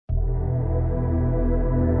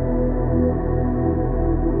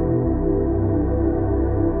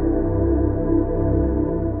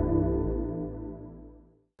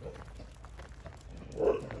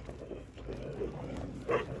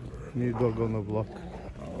new dog on the block.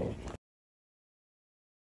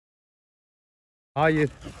 Are you?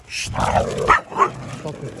 Stop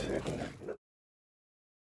it.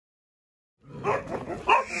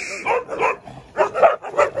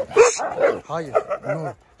 Higher.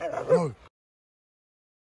 No. No.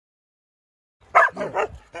 No.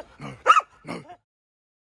 No. No.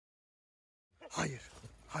 Higher.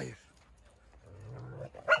 Higher.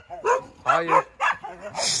 Higher.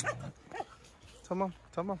 Tamam.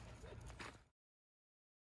 Tamam.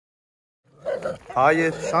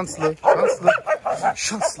 Hayır, şanslı, şanslı,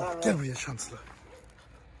 şanslı. Gel buraya şanslı.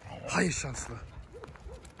 Hayır, şanslı.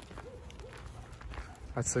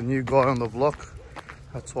 That's a new guy on the block.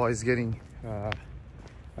 That's why he's getting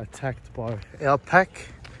attacked by our pack.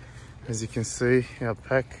 As you can see, our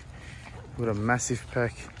pack, with a massive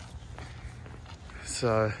pack.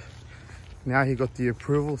 So now he got the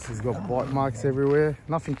approval. So he's got bite marks everywhere.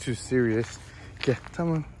 Nothing too serious. Yeah,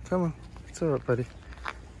 come on. It's alright, buddy.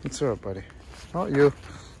 It's alright, buddy. Oh, you're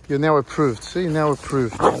now approved. See, you're now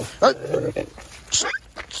approved.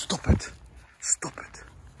 Stop it. Stop it.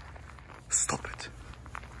 Stop it.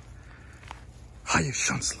 Hayır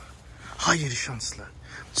şanslı. Hayır şanslı.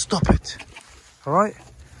 Stop it. Alright?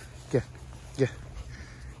 Yeah.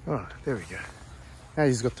 Alright, there we go. Now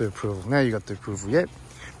he's got the approval. Now you got the approval. Yep.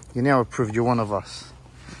 You're now approved. You're one of us.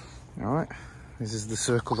 Alright? This is the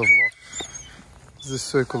circle of life. This is the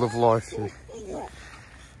circle of life here.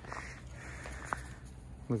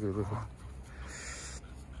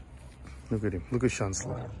 Look at him. Look at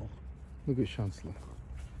Chancellor. Look at Chancellor.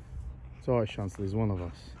 It's alright, Chancellor. He's one of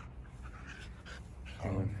us.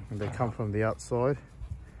 And when they come from the outside,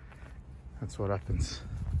 that's what happens.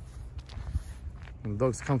 When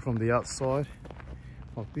dogs come from the outside,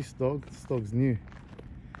 like this dog's new.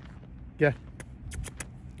 Get.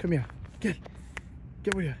 Come here. Get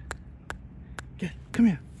over here. Get. Come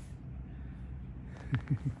here.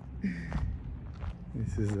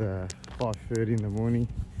 This is 5:30 in the morning.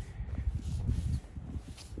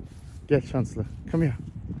 Get Chancellor, come here.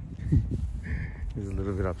 He's a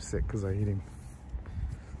little bit upset because I hit him.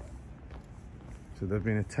 So they've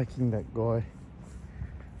been attacking that guy.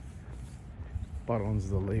 Baron's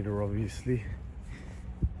the leader, obviously.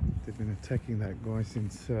 They've been attacking that guy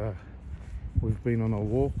since we've been on a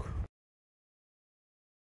walk.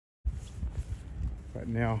 But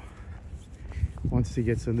now, once he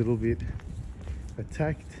gets a little bit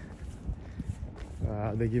attacked,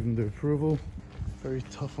 they give him the approval. Very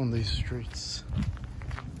tough on these streets.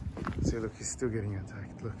 See, look, he's still getting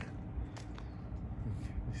attacked. Look,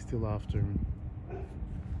 he's still after him.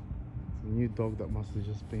 It's a new dog that must have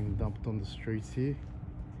just been dumped on the streets here,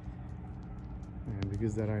 and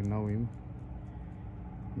because they don't know him,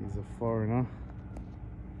 he's a foreigner,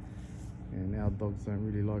 and our dogs don't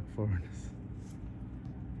really like foreigners.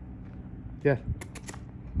 Yeah.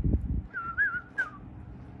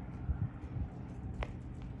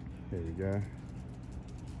 There you go.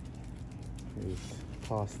 He's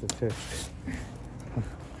passed the test.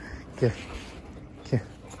 Okay.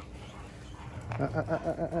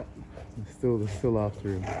 They're still after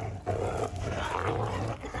him.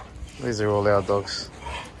 These are all our dogs.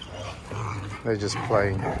 They're just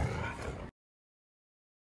playing.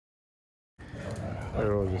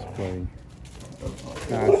 They're all just playing.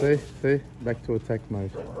 See? Back to attack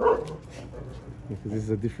mode. Because this is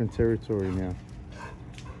a different territory now.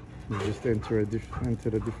 You just entered a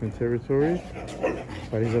different territory.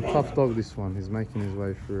 But he's a tough dog, this one. He's making his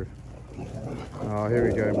way through. Oh, here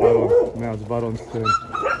we go, Baron. Now it's Baron's turn.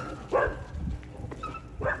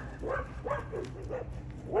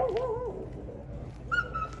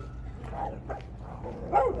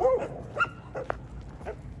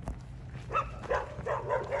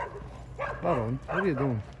 Baron, what are you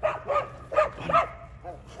doing?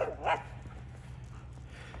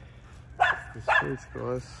 The streets,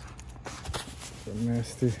 guys. It's a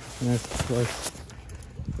nasty place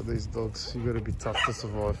for these dogs. You gotta be tough to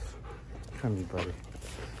survive. Come here, buddy.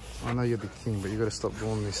 I know you're the king, but you gotta stop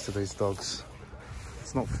doing this to these dogs.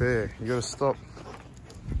 It's not fair. You gotta stop.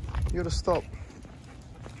 You gotta stop.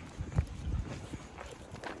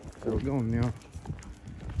 So we're going now.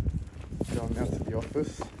 Going out to the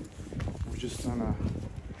office. We've just done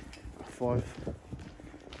about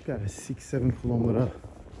a 6-7 kilometer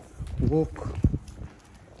walk.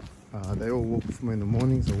 They all walk with me in the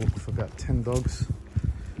mornings. I walk with about 10 dogs.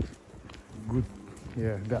 Good,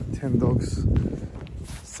 yeah, about 10 dogs.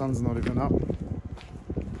 Sun's not even up.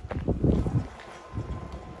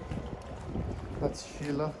 That's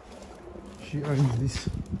Sheila. She owns this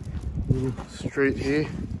little street here.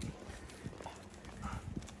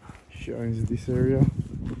 She owns this area.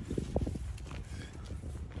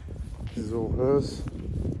 is all hers.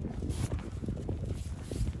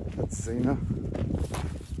 That's Xena.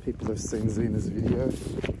 People have seen Xena's video.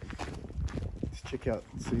 Just check out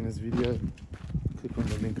Xena's video. Click on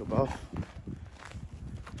the link above.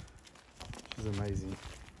 She's amazing.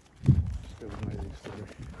 She's got an amazing story.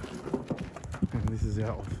 And this is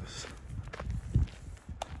our office.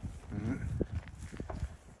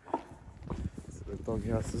 So the dog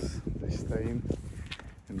houses they stay in,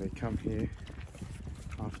 and they come here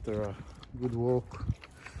after a good walk.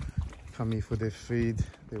 Come here for their feed,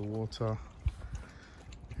 their water,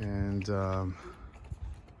 and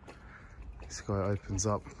this guy opens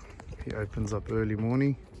up. He opens up early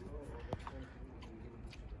morning.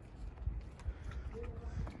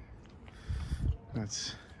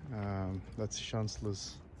 That's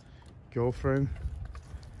Chancellor's girlfriend.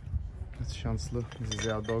 That's Chancellor. This is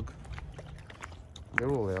our dog. They're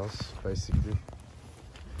all ours, basically.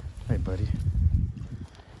 Hey, buddy.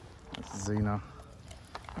 That's Xena.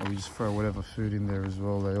 And we just throw whatever food in there as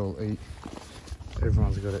well. They all eat.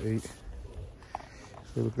 Everyone's got to eat.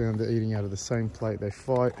 So look down, they're eating out of the same plate. They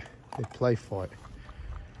fight. They play fight.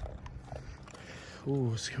 Ooh,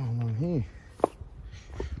 what's going on here?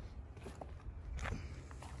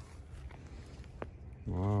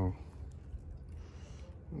 Wow.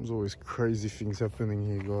 There's always crazy things happening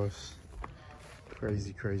here, guys.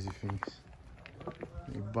 Crazy, crazy things.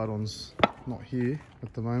 Button's not here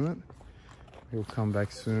at the moment. He'll come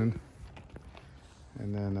back soon.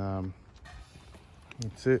 And then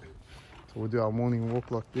that's it. So we'll do our morning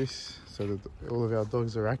walk like this so that all of our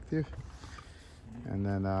dogs are active. And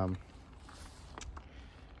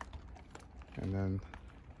then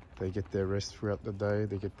they get their rest throughout the day.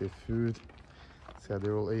 They get their food. So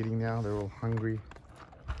they're all eating now. They're all hungry.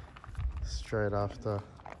 Straight after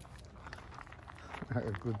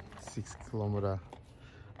a good 6 kilometer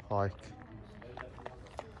hike.